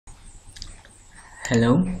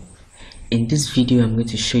Hello, in this video I'm going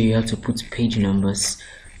to show you how to put page numbers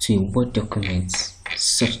to a Word document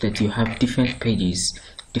such that you have different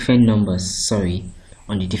numbers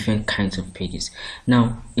on the different kinds of pages.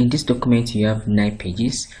 Now in this document you have 9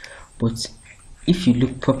 pages, but if you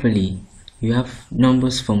look properly you have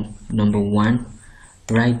numbers from number 1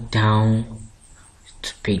 right down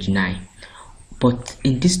to page 9. But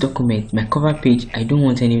in this document, my cover page, I don't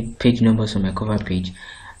want any page numbers on my cover page.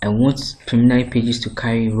 I want preliminary pages to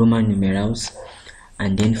carry Roman numerals,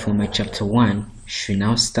 and then for my chapter 1 should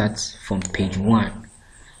now start from page 1.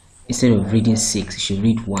 Instead of reading 6, you should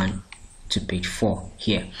read 1 to page 4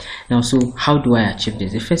 here. Now, so how do I achieve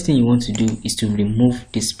this? The first thing you want to do is to remove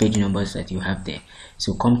these page numbers that you have there.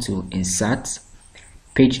 So come to Insert,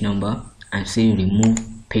 Page Number, and say Remove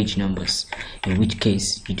Page Numbers, in which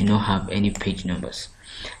case you do not have any page numbers.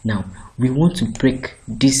 Now we want to break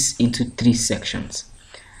this into 3 sections.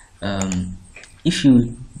 If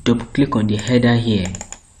you double click on the header here,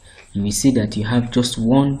 you will see that you have just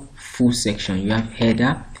one full section. You have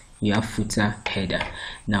header, you have footer, header.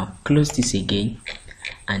 Now close this again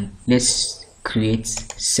and let's create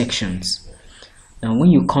sections. Now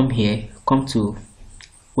when you come here,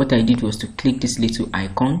 what I did was to click this little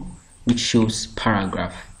icon which shows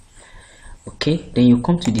paragraph. Okay, then you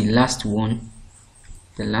come to the last one,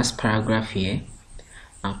 the last paragraph here,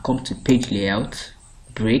 and come to page layout,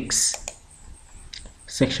 breaks,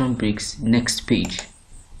 section breaks, next page.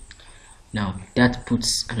 Now that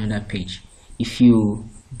puts another page. If you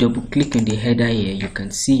double click on the header here, you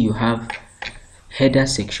can see you have header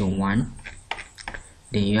section 1,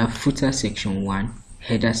 then you have footer section 1,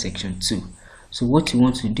 header section 2. So what you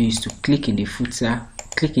want to do is to click in the footer,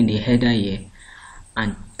 click in the header here,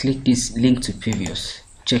 and click this link to previous,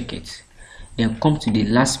 check it, then come to the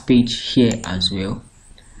last page here as well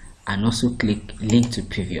and also click link to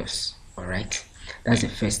previous. All right, that's the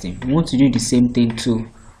first thing. We want to do the same thing too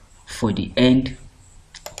for the end.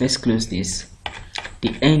 Let's close this,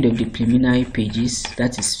 the end of the preliminary pages,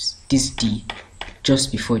 that is this D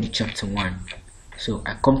just before the chapter 1. So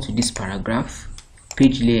I come to this paragraph,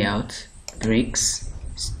 page layout, breaks,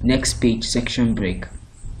 next page, section break.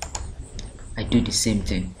 I do the same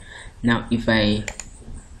thing. Now if I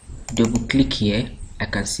double click here, I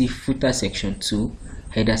can see footer section 2,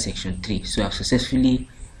 header section 3. So I've successfully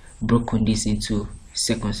broken this into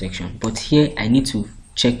second section. But here I need to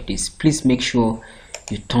check this. Please make sure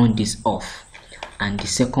you turn this off, and the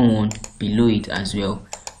second one below it as well,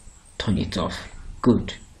 turn it off.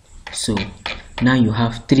 Good. So now you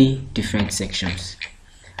have 3 different sections.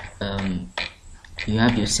 You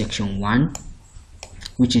have your section 1,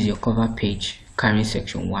 which is your cover page carrying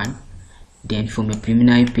section 1, then from your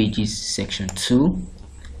preliminary pages section 2,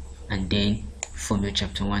 and then from your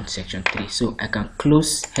chapter 1 section 3. So I can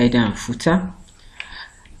close header and footer,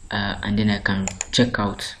 and then I can check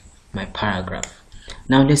out my paragraph.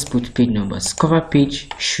 Now let's put page numbers. Cover page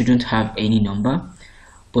shouldn't have any number,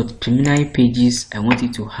 but preliminary pages I want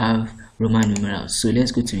it to have Roman numerals. So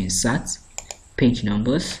let's go to Insert, Page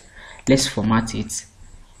Numbers. Let's format it,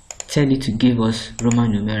 tell it to give us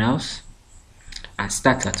Roman numerals, and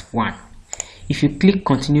start at 1. If you click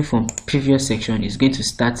continue from previous section, it's going to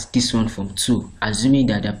start this one from 2, assuming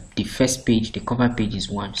that the first page, the cover page, is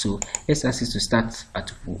 1. So let's ask it to start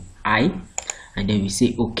at I, and then we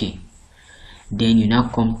say OK. Then you now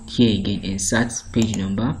come here again, Insert, Page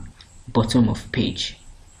Number, bottom of page.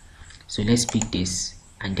 So let's pick this,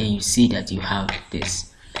 and then you see that you have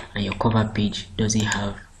this, and your cover page doesn't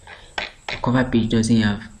have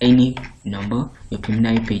any number. Your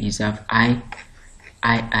preliminary pages have I,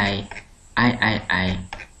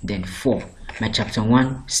 then 4. My chapter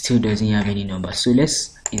 1 still doesn't have any number. So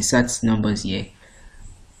let's insert numbers here.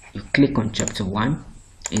 You click on chapter 1,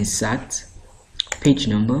 Insert, Page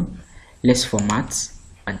Number. Let's format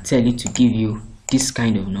and tell it to give you this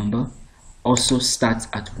kind of number. Also start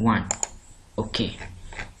at 1. Okay.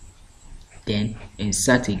 Then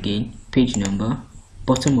insert again, Page Number,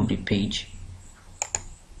 bottom of the page,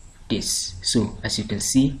 this. So as you can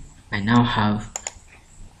see, I now have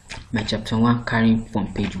my chapter 1 carrying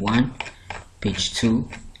from page 1, page 2,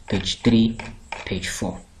 page 3, page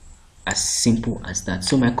 4. As simple as that.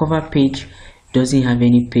 So my cover page doesn't have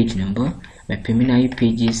any page number. My preliminary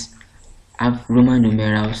pages have Roman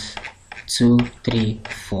numerals 2, 3,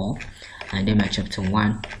 4, and then my chapter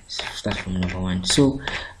 1 starts from number 1. So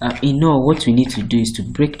in all, what we need to do is to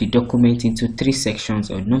break the document into 3 sections,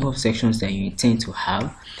 or number of sections that you intend to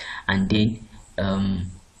have, and then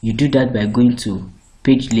you do that by going to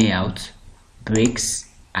page layout, breaks,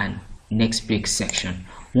 and next break section.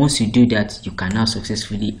 Once you do that, you can now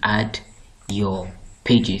successfully add your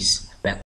pages